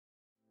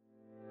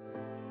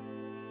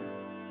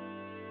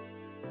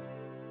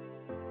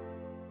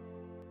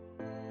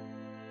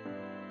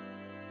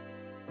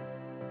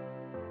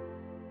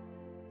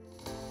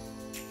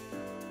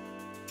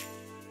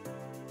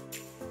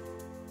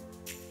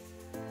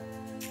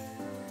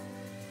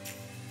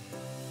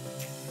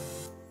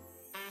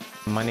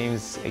My name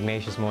is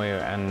Ignatius Moyo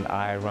and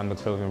I run the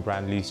clothing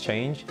brand Loose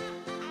Change.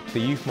 The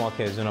youth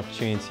market is an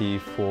opportunity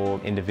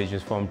for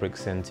individuals from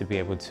Brixton to be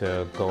able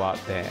to go out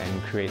there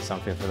and create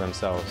something for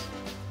themselves.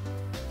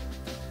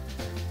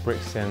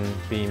 Brixton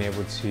being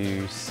able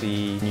to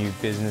see new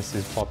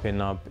businesses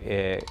popping up,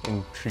 it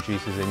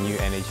introduces a new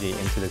energy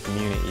into the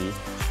community.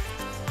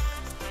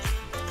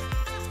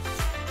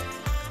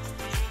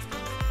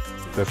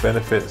 The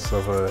benefits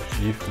of a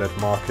youth-led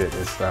market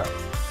is that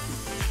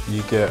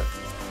you get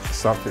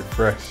something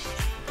fresh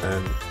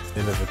and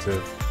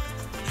innovative.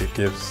 It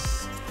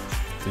gives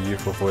the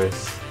youth a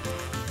voice.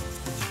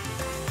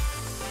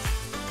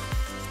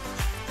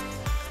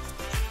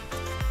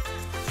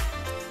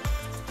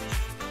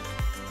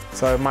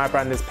 So my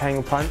brand is Paying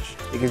a Punch.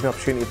 It gives me the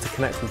opportunity to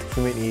connect with the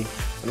community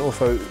and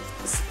also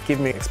give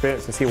me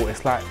experience and see what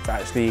it's like to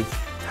actually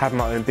have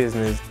my own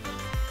business.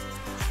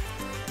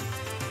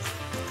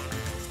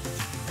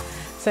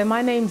 So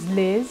my name's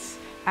Liz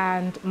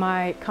and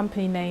my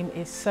company name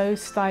is So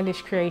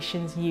Stylish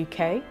Creations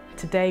UK.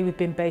 Today we've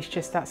been based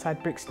just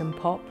outside Brixton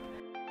Pop.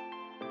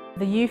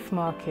 The youth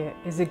market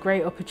is a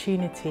great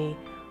opportunity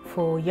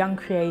for young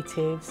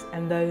creatives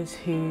and those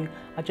who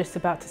are just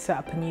about to set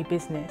up a new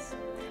business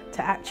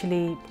to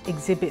actually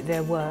exhibit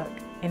their work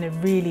in a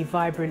really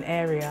vibrant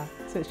area.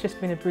 So it's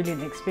just been a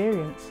brilliant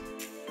experience.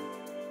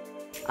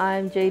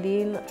 I'm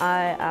Jadine.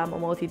 I am a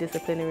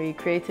multidisciplinary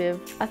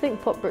creative. I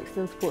think Pop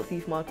Brixton supports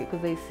youth market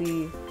because they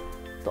see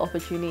the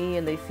opportunity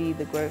and they see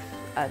the growth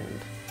and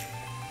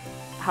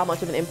how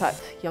much of an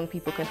impact young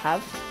people can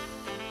have.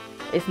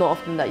 It's not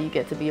often that you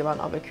get to be around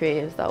other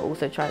creatives that are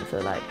also trying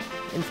to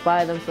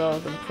inspire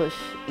themselves and push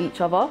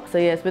each other. So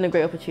yeah, it's been a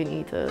great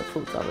opportunity to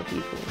talk to other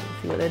people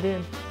and see what they're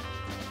doing.